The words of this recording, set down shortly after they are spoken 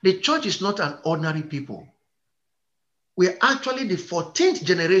The church is not an ordinary people. We're actually the 14th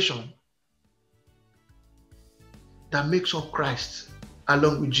generation that makes up Christ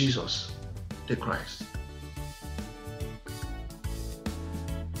along with Jesus, the Christ.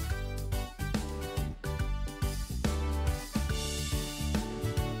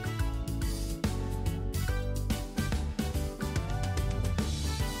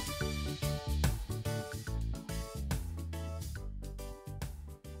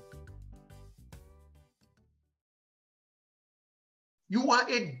 You are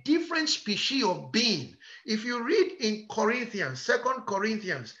a different species of being. If you read in Corinthians, 2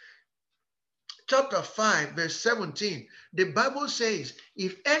 Corinthians chapter 5, verse 17, the Bible says,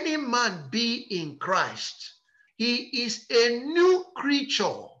 if any man be in Christ, he is a new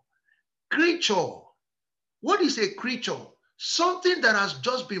creature. Creature. What is a creature? Something that has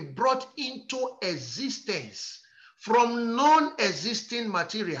just been brought into existence from non-existing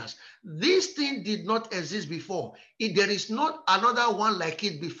materials. This thing did not exist before. There is not another one like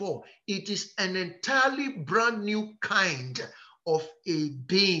it before. It is an entirely brand new kind of a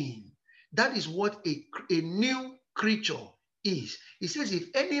being. That is what a new creature is. It says, if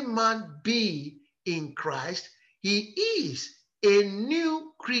any man be in Christ, he is a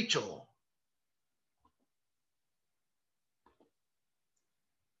new creature.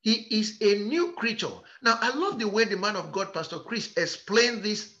 He is a new creature. Now, I love the way the man of God, Pastor Chris, explained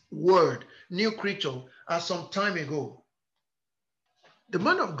this word, new creature, some time ago. The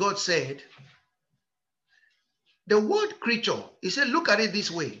man of God said, the word creature, he said, look at it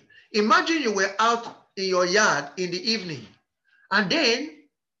this way. Imagine you were out in your yard in the evening, and then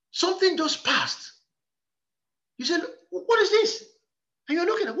something just passed. You said, what is this? And you're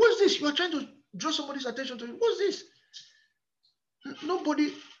looking at, what is this? You are trying to draw somebody's attention to it. What's this?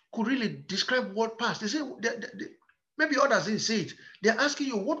 Nobody could really describe what passed. They say, maybe others didn't see it. They're asking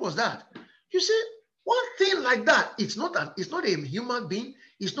you, what was that? You say, one thing like that, it's not a human being,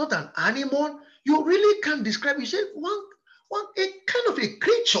 it's not an animal. You really can't describe it. You say, a kind of a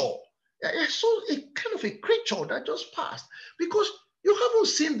creature. So a kind of a creature that just passed. Because you haven't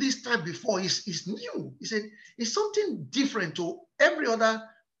seen this type before. It's new. It's something different to every other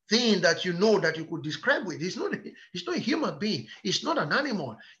thing that you know that you could describe with. It's not a human being. It's not an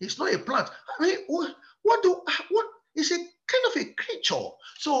animal. It's not a plant. I mean, what is a kind of a creature?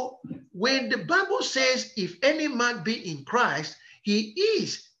 So when the Bible says, if any man be in Christ, he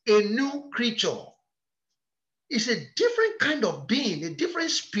is a new creature. It's a different kind of being, a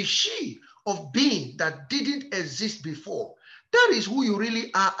different species of being that didn't exist before. That is who you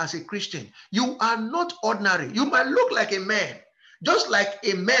really are as a Christian. You are not ordinary. You might look like a man, just like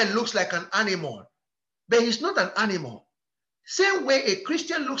a man looks like an animal, but he's not an animal. Same way a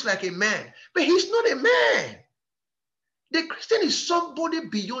Christian looks like a man, but he's not a man. The Christian is somebody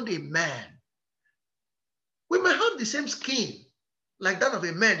beyond a man. We might have the same skin like that of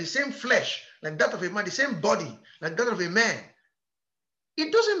a man, the same flesh like that of a man, the same body like that of a man.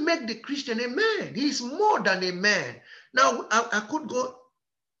 It doesn't make the Christian a man. He is more than a man. Now, I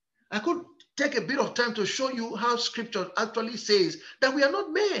could take a bit of time to show you how scripture actually says that we are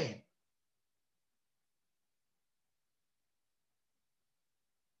not men.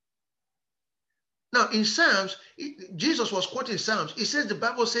 Now, in Psalms, Jesus was quoting Psalms. He says, the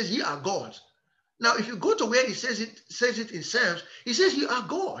Bible says, ye are gods. Now, if you go to where he says it in Psalms, he says, you are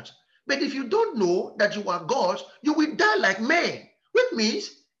gods. But if you don't know that you are gods, you will die like men. Which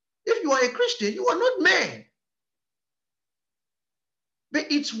means, if you are a Christian, you are not man. But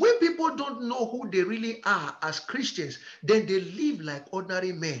it's when people don't know who they really are as Christians, then they live like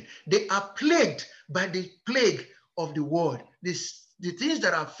ordinary men. They are plagued by the plague of the world. The things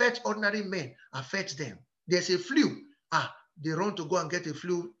that affect ordinary men affect them. There's a flu. They run to go and get a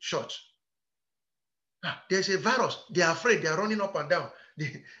flu shot. There's a virus. They are afraid. They are running up and down.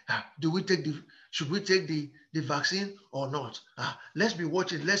 Should we take the vaccine or not? Let's be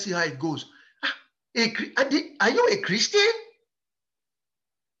watching. Let's see how it goes. Are you a Christian?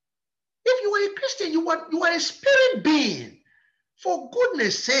 If you are a Christian, you are a spirit being. For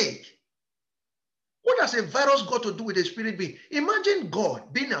goodness sake. What has a virus got to do with a spirit being? Imagine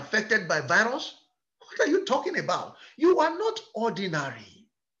God being affected by virus. What are you talking about? You are not ordinary.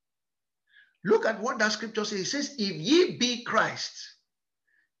 Look at what that scripture says. It says, if ye be Christ.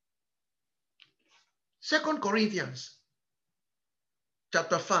 2 Corinthians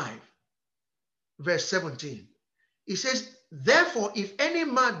chapter 5, verse 17. It says, therefore, if any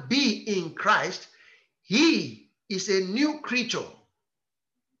man be in Christ, he is a new creature.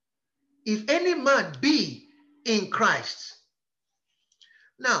 If any man be in Christ.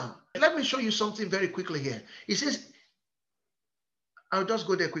 Now, let me show you something very quickly here. It says, I'll just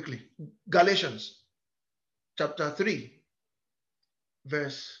go there quickly. Galatians chapter 3,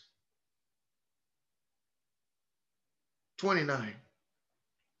 verse 29.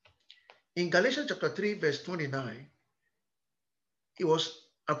 In Galatians chapter 3, verse 29,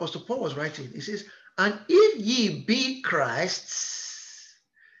 Apostle Paul was writing. He says, and if ye be Christ's,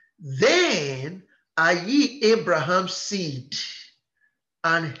 then are ye Abraham's seed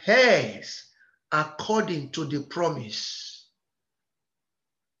and heirs according to the promise.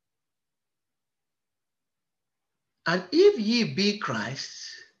 And if ye be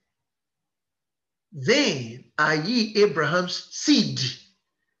Christ's, then are ye Abraham's seed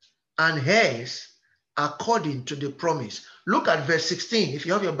and heirs according to the promise. Look at verse 16. If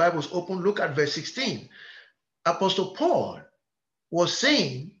you have your Bibles open, look at verse 16. Apostle Paul was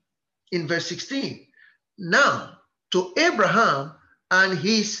saying in verse 16, now to Abraham and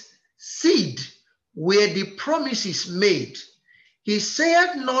his seed were the promises made. He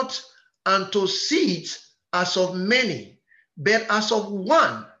said not unto seeds as of many, but as of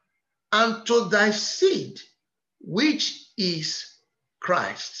one, unto thy seed, which is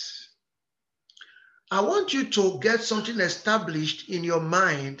Christ. I want you to get something established in your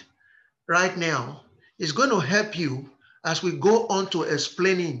mind right now. It's going to help you as we go on to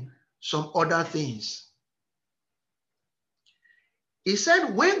explaining some other things. He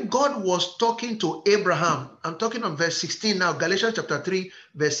said when God was talking to Abraham, I'm talking on verse 16 now, Galatians chapter 3,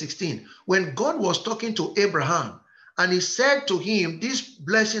 verse 16. When God was talking to Abraham and he said to him, this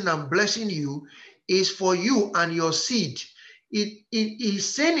blessing I'm blessing you is for you and your seed. He's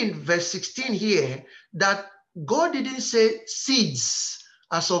saying in verse 16 here that God didn't say seeds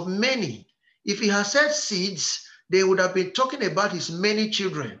as of many. If he had said seeds, they would have been talking about his many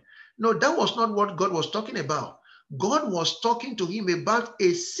children. No, that was not what God was talking about. God was talking to him about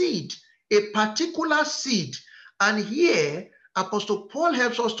a seed, a particular seed. And here, Apostle Paul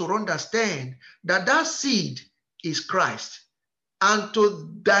helps us to understand that that seed is Christ. And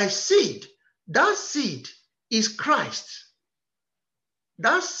to thy seed, that seed is Christ.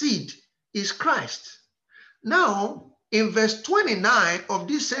 That seed is Christ. Now, in verse 29 of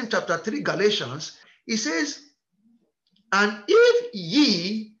this same chapter 3 Galatians, it says, and if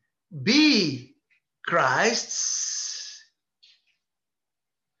ye be Christ's,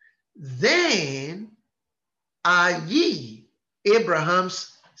 then are ye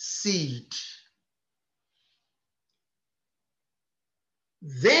Abraham's seed.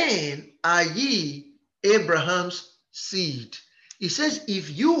 Then are ye Abraham's seed. It says,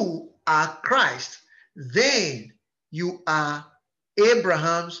 if you are Christ, then you are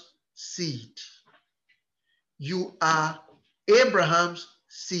Abraham's seed. You are Abraham's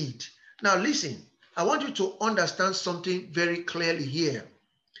seed. Now listen, I want you to understand something very clearly here.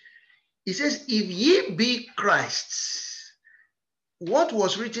 It says, if ye be Christ's, what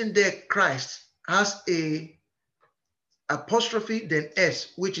was written there, Christ, has a apostrophe, then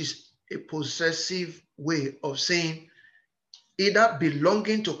S, which is a possessive way of saying either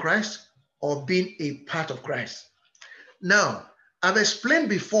belonging to Christ or being a part of Christ. Now, I've explained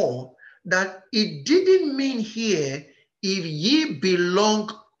before that it didn't mean here if ye belong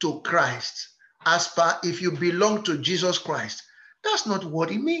to Christ, as per if you belong to Jesus Christ. That's not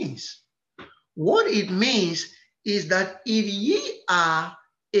what it means. What it means is that if ye are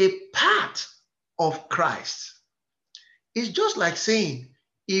a part of Christ, it's just like saying,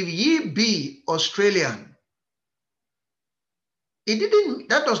 if ye be Australian,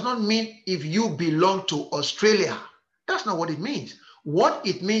 that does not mean if you belong to Australia. That's not what it means. What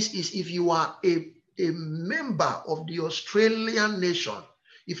it means is if you are a member of the Australian nation,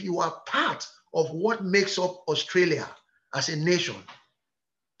 if you are part of what makes up Australia as a nation,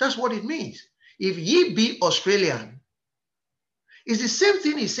 that's what it means. If ye be Australian, it's the same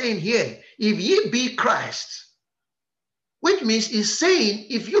thing he's saying here. If ye be Christ, which means he's saying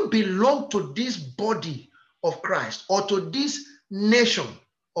if you belong to this body of Christ or to this nation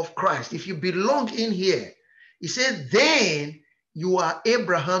of Christ, if you belong in here, he said, then you are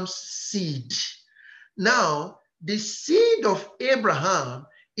Abraham's seed. Now, the seed of Abraham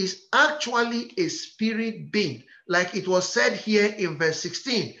is actually a spirit being, like it was said here in verse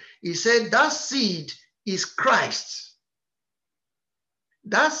 16. He said that seed is Christ.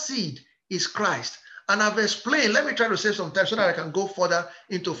 That seed is Christ. And I've explained, let me try to save some time so that I can go further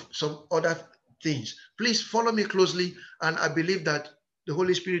into some other things. Please follow me closely, and I believe that the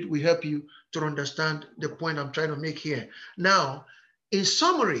Holy Spirit will help you to understand the point I'm trying to make here. Now, in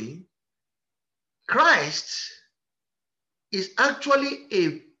summary, Christ is actually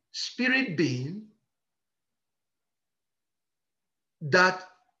a spirit being that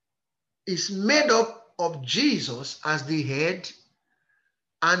is made up of Jesus as the head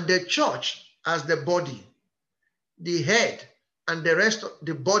And the church as the body, the head and the rest of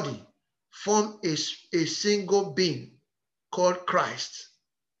the body form a single being called Christ.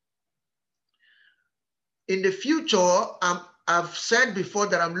 In the future, I've said before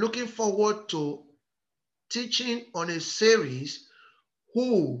that I'm looking forward to teaching on a series,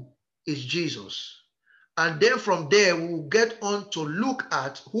 Who is Jesus? And then from there, we'll get on to look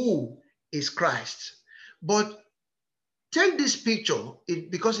at who is Christ. But take this picture,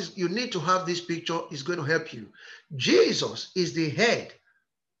 because you need to have this picture, it's going to help you. Jesus is the head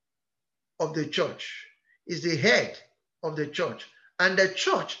of the church, is the head of the church, and the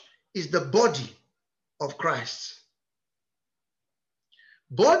church is the body of Christ.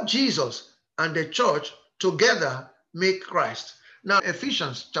 Both Jesus and the church together make Christ. Now,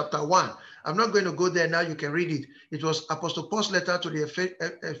 Ephesians chapter 1, I'm not going to go there now, you can read it. It was Apostle Paul's letter to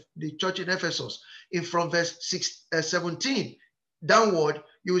the church in Ephesus. From verse 17 downward,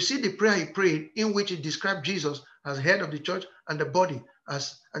 you will see the prayer he prayed, in which he described Jesus as head of the church and the body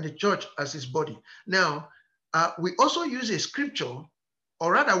and the church as his body. Now, we also use a scripture,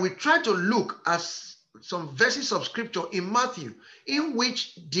 or rather we try to look at some verses of scripture in Matthew, in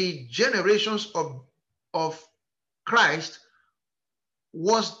which the generations of Christ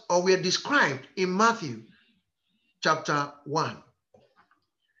were described in Matthew chapter 1.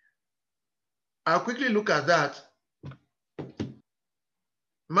 I'll quickly look at that.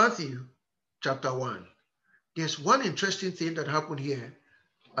 Matthew chapter 1. There's one interesting thing that happened here,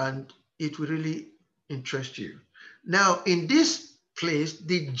 and it will really interest you. Now, in this place,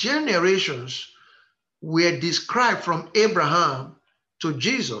 the generations were described from Abraham to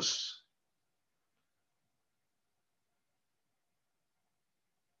Jesus.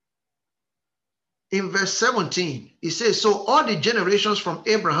 In verse 17, it says, so all the generations from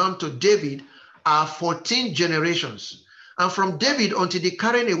Abraham to David are 14 generations. And from David until the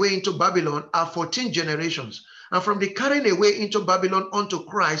carrying away into Babylon are 14 generations. And from the carrying away into Babylon unto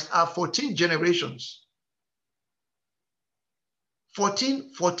Christ are 14 generations.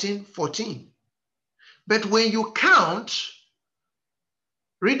 14, 14, 14. But when you count,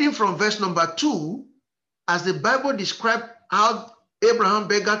 reading from verse number 2, as the Bible described how Abraham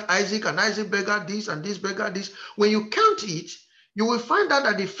begat Isaac, and Isaac begat this, and this begat this. When you count it, you will find out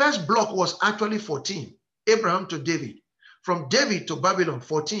that the first block was actually 14. Abraham to David. From David to Babylon,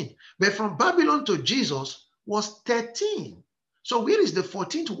 14. But from Babylon to Jesus was 13. So where is the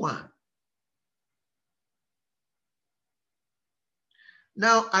 14th one?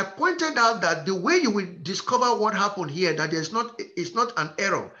 Now, I pointed out that the way you will discover what happened here, that it's not an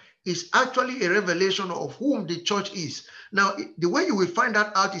error. It's actually a revelation of whom the church is. Now, the way you will find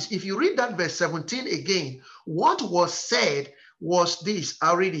that out is if you read that verse 17 again, what was said was this.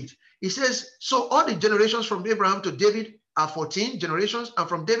 I'll read it. It says, so all the generations from Abraham to David are 14 generations, and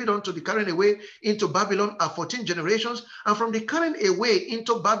from David on to the carrying away into Babylon are 14 generations, and from the carrying away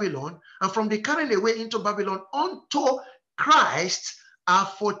into Babylon, and from the carrying away into Babylon unto Christ are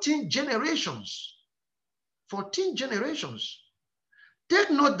 14 generations. 14 generations. Take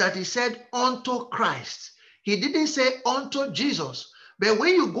note that he said unto Christ. He didn't say unto Jesus. But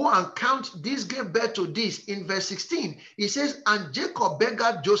when you go and count this gave birth to this in verse 16, he says, and Jacob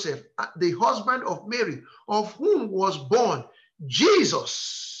begat Joseph, the husband of Mary, of whom was born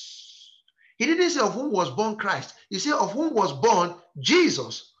Jesus. He didn't say of whom was born Christ. He said of whom was born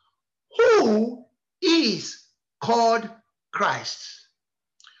Jesus, who is called Christ.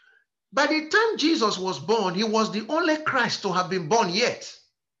 By the time Jesus was born, he was the only Christ to have been born yet.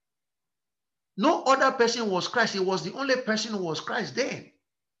 No other person was Christ. He was the only person who was Christ then.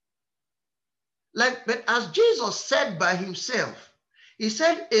 But as Jesus said by himself, he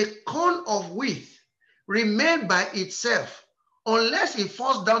said, a corn of wheat remained by itself unless it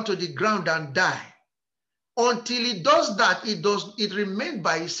falls down to the ground and die. Until it does that, it remained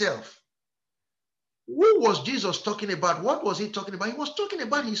by itself. Who was Jesus talking about? What was he talking about? He was talking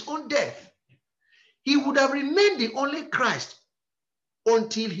about his own death. He would have remained the only Christ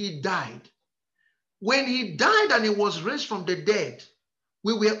until he died. When he died and he was raised from the dead,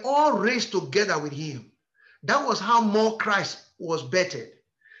 we were all raised together with him. That was how more Christ was bettered.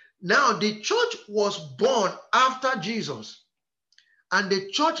 Now, the church was born after Jesus, and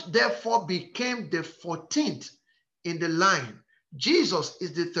the church therefore became the 14th in the line. Jesus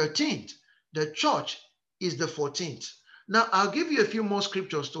is the 13th. The church is the 14th. Now, I'll give you a few more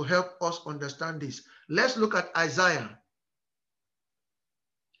scriptures to help us understand this. Let's look at Isaiah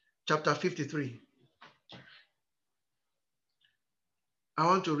chapter 53. I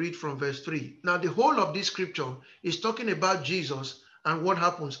want to read from verse 3. Now, the whole of this scripture is talking about Jesus and what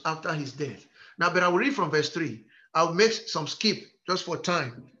happens after his death. Now, but I will read from verse 3. I'll make some skip just for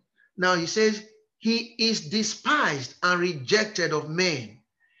time. Now he says, he is despised and rejected of men,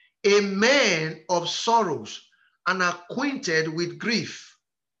 a man of sorrows and acquainted with grief.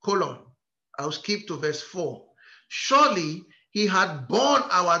 Colon. I'll skip to verse 4. Surely he had borne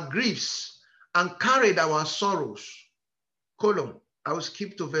our griefs and carried our sorrows. Colon. I will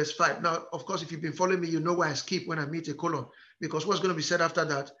skip to verse 5. Now, of course, if you've been following me, you know why I skip when I meet a colon, because what's going to be said after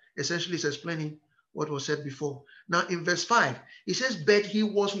that essentially is explaining what was said before. Now, in verse 5, it says, but he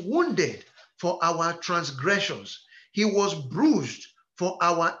was wounded for our transgressions. He was bruised for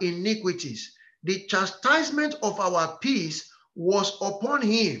our iniquities. The chastisement of our peace was upon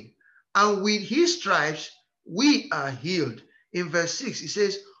him, and with his stripes we are healed. In verse 6, it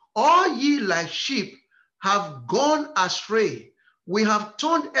says, all ye like sheep have gone astray. We have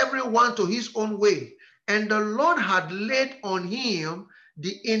turned everyone to his own way, and the Lord had laid on him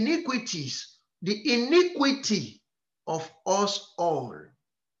the iniquity of us all.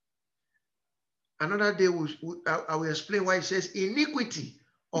 Another day I will explain why it says iniquity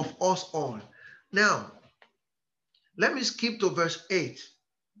of us all. Now, let me skip to verse 8.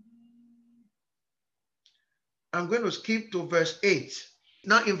 I'm going to skip to verse 8.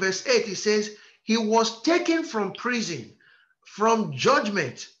 Now in verse 8, it says, he was taken from prison, from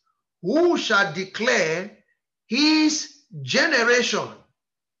judgment. Who shall declare his generation?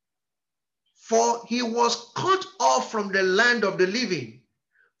 For he was cut off from the land of the living.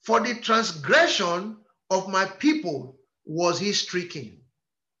 For the transgression of my people was he stricken.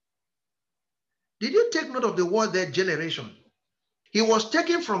 Did you take note of the word there, generation? He was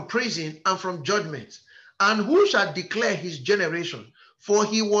taken from prison and from judgment. And who shall declare his generation? For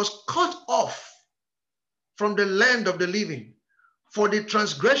he was cut off from the land of the living. For the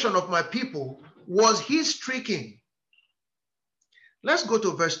transgression of my people was he stricken. Let's go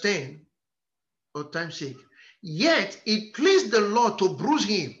to verse 10, for time's sake. Yet it pleased the Lord to bruise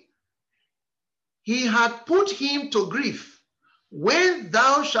him. He had put him to grief. When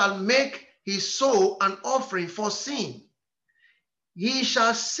thou shalt make his soul an offering for sin, he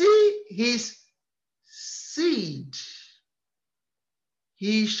shall see his seed.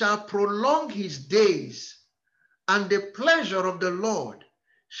 He shall prolong his days, and the pleasure of the Lord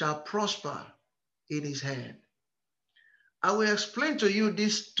shall prosper in his hand. I will explain to you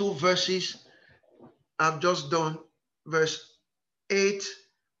these two verses I've just done, verse 8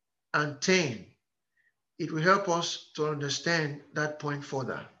 and 10. It will help us to understand that point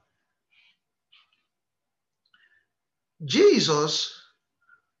further. Jesus,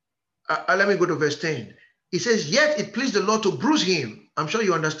 let me go to verse 10. It says, yet it pleased the Lord to bruise him. I'm sure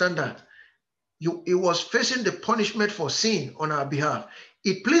you understand that. He was facing the punishment for sin on our behalf.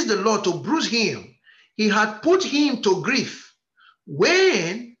 It pleased the Lord to bruise him. He had put him to grief.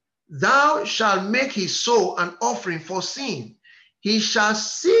 When thou shalt make his soul an offering for sin, he shall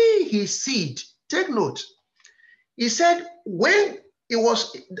see his seed. Take note. He said, when it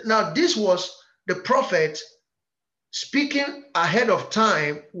was, now this was the prophet speaking ahead of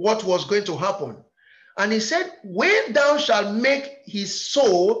time what was going to happen. And he said, when thou shalt make his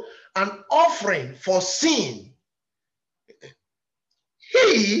soul an offering for sin,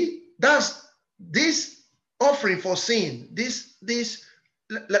 he does this offering for sin. This,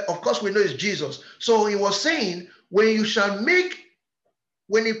 of course, we know it's Jesus. So he was saying, when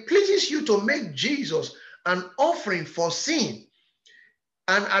it pleases you to make Jesus an offering for sin,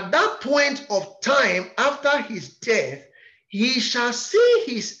 and at that point of time after his death, he shall see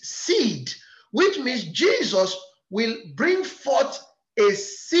his seed, which means Jesus will bring forth a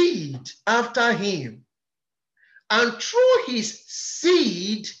seed after him. And through his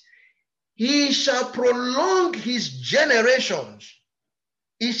seed, he shall prolong his generations.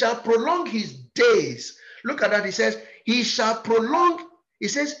 He shall prolong his days. Look at that. He says, he shall prolong. He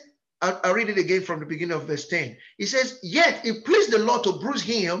says, I'll read it again from the beginning of verse 10. He says, yet it pleased the Lord to bruise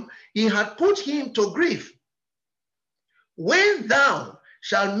him. He had put him to grief. When thou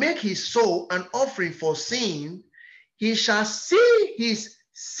shalt make his soul an offering for sin, he shall see his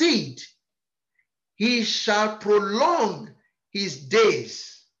seed. He shall prolong his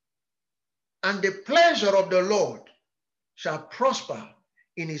days, and the pleasure of the Lord shall prosper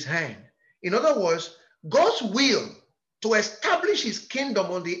in his hand. In other words, God's will to establish his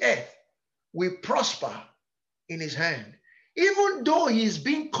kingdom on the earth will prosper in his hand. Even though he is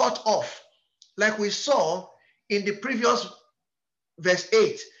being cut off, like we saw in the previous verse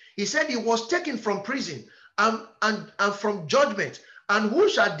 8, he said he was taken from prison and from judgment. And who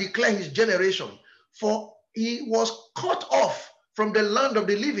shall declare his generation? For he was cut off from the land of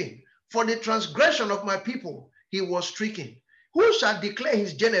the living. For the transgression of my people, he was stricken. Who shall declare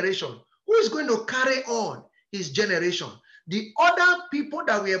his generation? Who is going to carry on his generation? The other people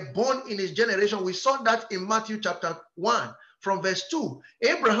that were born in his generation, we saw that in Matthew chapter 1 from verse 2.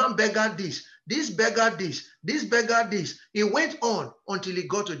 Abraham beggared this beggared this beggared this. He went on until he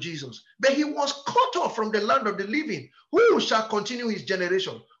got to Jesus. But he was cut off from the land of the living. Who shall continue his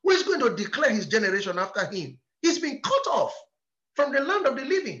generation? Who is going to declare his generation after him? He's been cut off from the land of the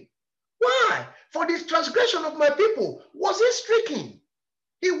living. Why? For this transgression of my people. Was he stricken?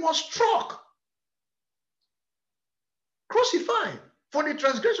 He was struck, crucified for the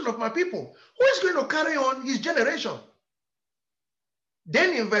transgression of my people. Who is going to carry on his generation?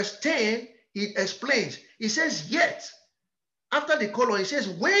 Then in verse 10, he explains. He says, yet, after the colon, he says,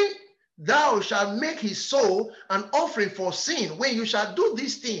 when thou shalt make his soul an offering for sin, when you shall do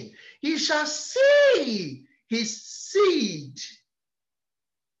this thing, he shall see his seed.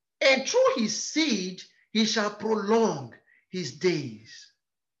 And through his seed, he shall prolong his days.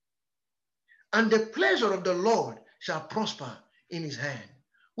 And the pleasure of the Lord shall prosper in his hand.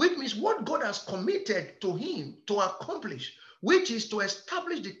 Which means what God has committed to him to accomplish, which is to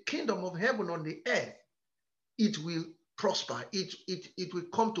establish the kingdom of heaven on the earth, it will prosper. It will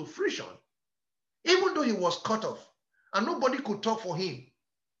come to fruition. Even though he was cut off and nobody could talk for him.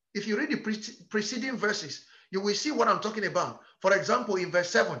 If you read the preceding verses, you will see what I'm talking about. For example, in verse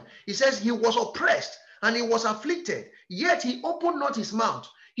 7, he says, he was oppressed and he was afflicted, yet he opened not his mouth.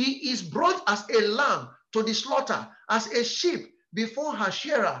 He is brought as a lamb to the slaughter, as a sheep before her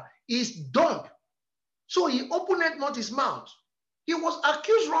shearer is dumb. So he opened not his mouth. He was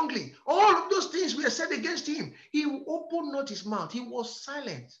accused wrongly. All of those things were said against him. He opened not his mouth. He was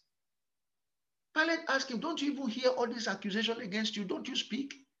silent. Pilate asked him, don't you even hear all these accusations against you? Don't you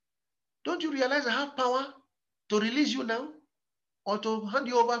speak? Don't you realize I have power to release you now or to hand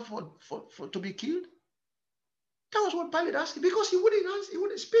you over to be killed? That was what Pilate asked him, because he wouldn't answer, he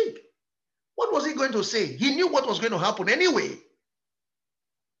wouldn't speak. What was he going to say? He knew what was going to happen anyway.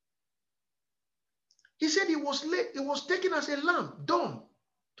 He said he was taken as a lamb, dumb,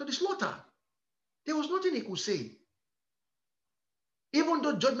 to the slaughter. There was nothing he could say. Even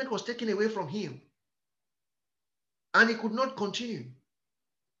though judgment was taken away from him, and he could not continue.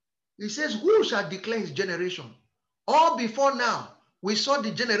 He says, who shall declare his generation? All before now, we saw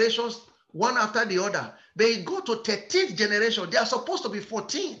the generations one after the other. They go to 13th generation. They are supposed to be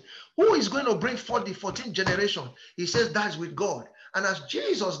 14. Who is going to bring forth the 14th generation? He says that is with God. And as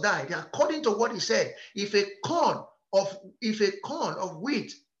Jesus died, according to what he said, if a corn of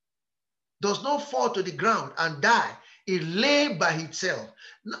wheat does not fall to the ground and die, it lay by itself.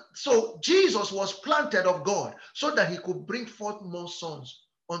 So Jesus was planted of God so that he could bring forth more sons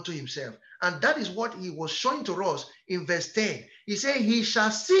unto himself. And that is what he was showing to us in verse 10. He said, he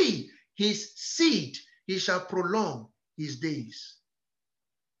shall see his seed, he shall prolong his days.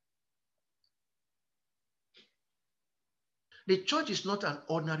 The church is not an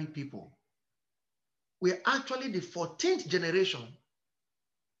ordinary people. We are actually the 14th generation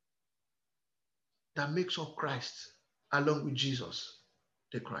that makes up Christ along with Jesus,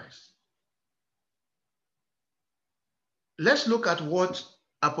 the Christ. Let's look at what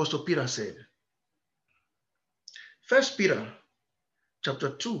Apostle Peter said. 1 Peter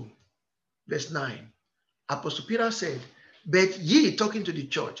chapter 2, verse 9. Apostle Peter said, but ye, talking to the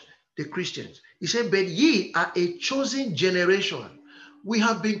church, the Christians, he said, but ye are a chosen generation. We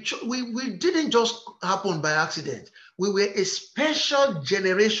have been, we didn't just happen by accident. We were a special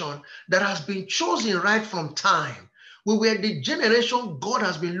generation that has been chosen right from time. We were the generation God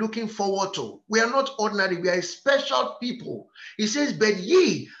has been looking forward to. We are not ordinary. We are a special people. He says, but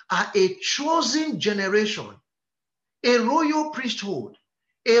ye are a chosen generation, a royal priesthood,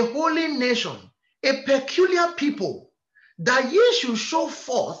 a holy nation, a peculiar people, that ye should show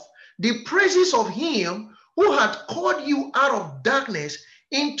forth the praises of him who had called you out of darkness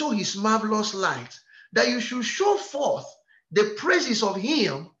into his marvelous light, that you should show forth the praises of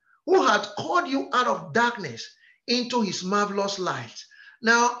him who had called you out of darkness into his marvelous light.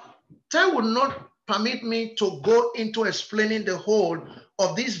 Now, time will not permit me to go into explaining the whole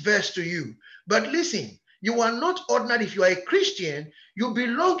of this verse to you. But listen, you are not ordinary. If you are a Christian, you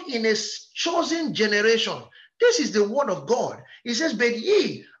belong in a chosen generation. This is the word of God. He says, but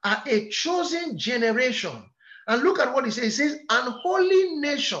ye are a chosen generation. And look at what he says. He says, an holy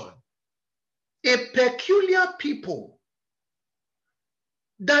nation, a peculiar people,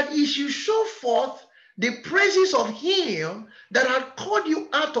 that ye should show forth the praises of him that had called you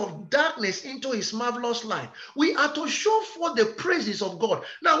out of darkness into his marvelous light. We are to show forth the praises of God.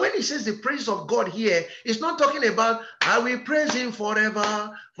 Now, when he says the praises of God here, it's not talking about, I will praise him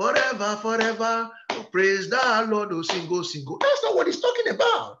forever, forever, forever. Oh, praise the Lord, oh, sing, go, sing, go. That's not what he's talking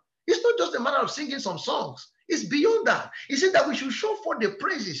about. It's not just a matter of singing some songs. It's beyond that. He said that we should show forth the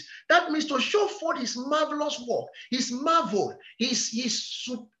praises. That means to show forth his marvelous work, his marvel, his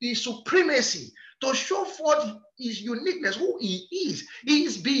supremacy, to show forth his uniqueness, who he is. He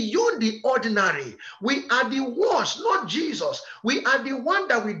is beyond the ordinary. We are the ones, not Jesus. We are the one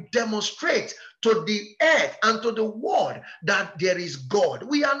that we demonstrate to the earth and to the world that there is God.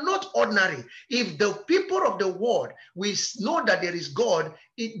 We are not ordinary. If the people of the world, we know that there is God,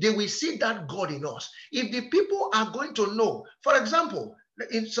 they will see that God in us. If the people are going to know, for example,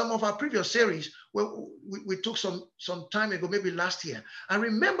 in some of our previous series, we took some time ago, maybe last year, I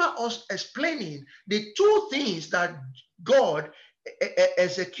remember us explaining the two things that God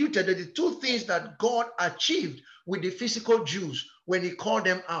executed, the two things that God achieved with the physical Jews when he called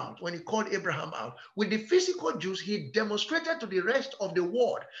them out, when he called Abraham out. With the physical Jews, he demonstrated to the rest of the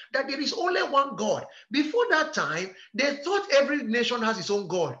world that there is only one God. Before that time, they thought every nation has its own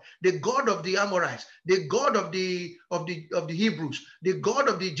God. The God of the Amorites, the God of the Hebrews, the God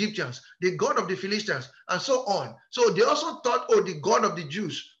of the Egyptians, the God of the Philistines, and so on. So they also thought, oh, the God of the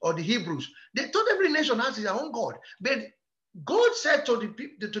Jews or the Hebrews. They thought every nation has its own God. But God said to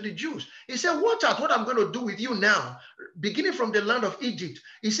the Jews, he said, watch out what I'm going to do with you now, beginning from the land of Egypt.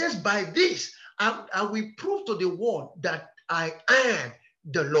 He says, by this, I will prove to the world that I am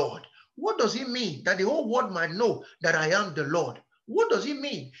the Lord. What does it mean? That the whole world might know that I am the Lord. What does it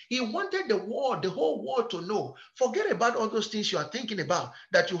mean? He wanted the world, the whole world to know. Forget about all those things you are thinking about,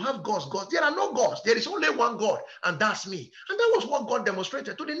 that you have gods. There are no gods. There is only one God, and that's me. And that was what God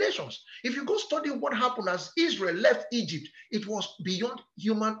demonstrated to the nations. If you go study what happened as Israel left Egypt, it was beyond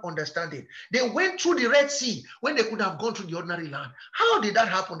human understanding. They went through the Red Sea when they could have gone through the ordinary land. How did that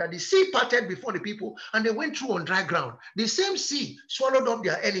happen? That the sea parted before the people, and they went through on dry ground. The same sea swallowed up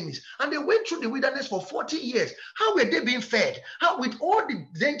their enemies, and they went through the wilderness for 40 years. How were they being fed? How, with all the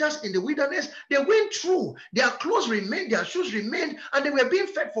dangers in the wilderness, they went through. Their clothes remained, their shoes remained, and they were being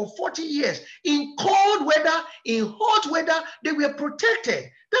fed for 40 years. In cold weather, in hot weather, they were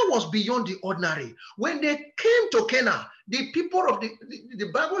protected. That was beyond the ordinary. When they came to Canaan, the people of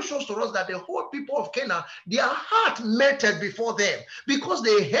the Bible shows to us that the whole people of Canaan, their heart melted before them because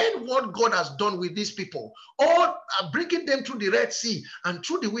they heard what God has done with these people, all bringing them through the Red Sea and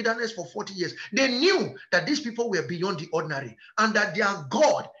through the wilderness for 40 years. They knew that these people were beyond the ordinary and that their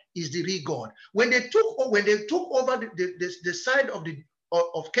God is the real God. When they took over the side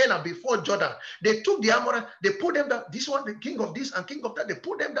of Canaan before Jordan, they took the Amorite, they put them down. This one, the king of this and king of that, they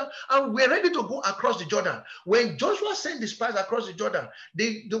put them down, and we're ready to go across the Jordan. When Joshua sent the spies across the Jordan,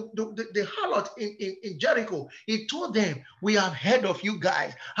 the harlot in Jericho, he told them, we have heard of you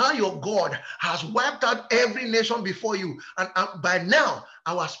guys, how your God has wiped out every nation before you, and by now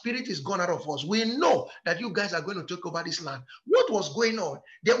our spirit is gone out of us. We know that you guys are going to take over this land. What was going on?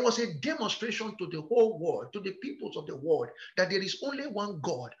 There was a demonstration to the whole world, to the peoples of the world, that there is only one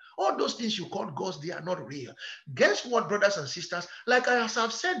God. All those things you call gods, they are not real. Guess what, brothers and sisters? Like I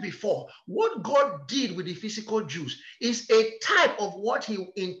have said before, what God did with the physical Jews is a type of what he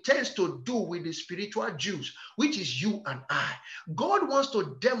intends to do with the spiritual Jews, which is you and I. God wants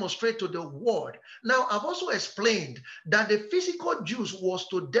to demonstrate to the world. Now, I've also explained that the physical Jews was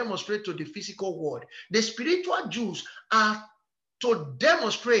to demonstrate to the physical world. The spiritual Jews are to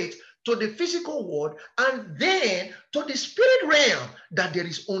demonstrate to the physical world and then to the spirit realm that there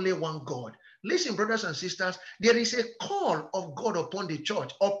is only one God. Listen, brothers and sisters, there is a call of God upon the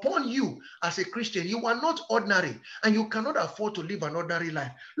church, upon you as a Christian. You are not ordinary and you cannot afford to live an ordinary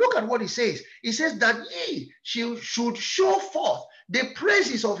life. Look at what he says. He says that ye should show forth the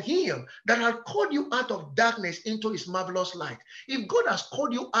praises of him that had called you out of darkness into his marvelous light. If God has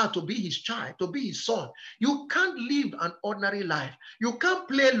called you out to be his child, to be his son, you can't live an ordinary life. You can't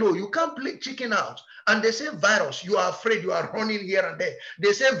play low. You can't play chicken out. And they say virus, you are afraid, you are running here and there.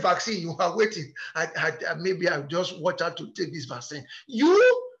 They say vaccine, you are waiting. Maybe I'll just watch out to take this vaccine.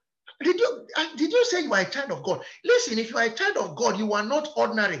 Did you say you are a child of God? Listen, if you are a child of God, you are not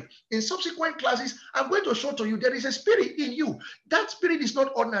ordinary. In subsequent classes, I'm going to show to you there is a spirit in you. That spirit is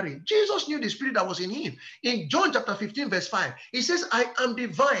not ordinary. Jesus knew the spirit that was in him. In John chapter 15, verse 5, he says, I am the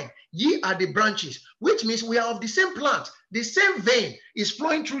vine, ye are the branches, which means we are of the same plant. The same vein is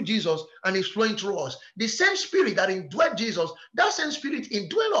flowing through Jesus and is flowing through us. The same spirit that indwelt Jesus, that same spirit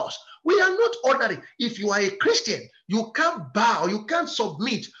indwells us. We are not ordinary. If you are a Christian, you can't bow, you can't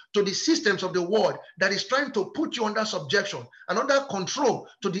submit to the systems of the world that is trying to put you under subjection and under control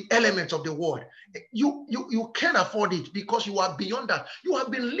to the elements of the world. You can't afford it because you are beyond that. You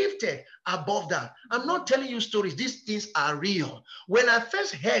have been lifted above that. I'm not telling you stories. These things are real. When I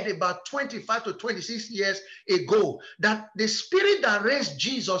first heard about 25 to 26 years ago that the spirit that raised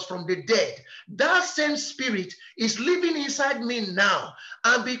Jesus from the dead, that same spirit is living inside me now.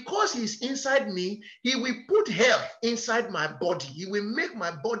 And because he's inside me, he will put health inside my body. He will make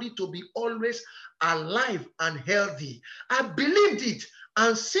my body to be always alive and healthy. I believed it.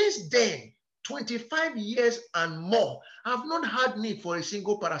 And since then, 25 years and more, I've not had need for a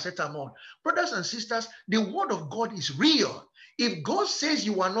single paracetamol. Brothers and sisters, the word of God is real. If God says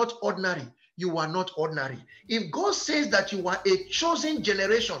you are not ordinary, you are not ordinary. If God says that you are a chosen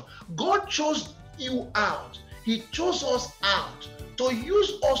generation, God chose you out. He chose us out to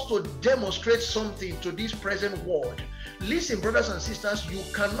use us to demonstrate something to this present world. Listen, brothers and sisters, you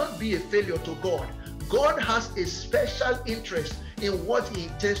cannot be a failure to God. God has a special interest in what he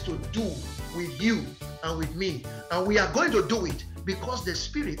intends to do with you and with me. And we are going to do it because the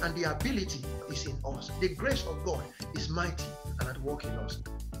spirit and the ability is in us. The grace of God is mighty and at work in us.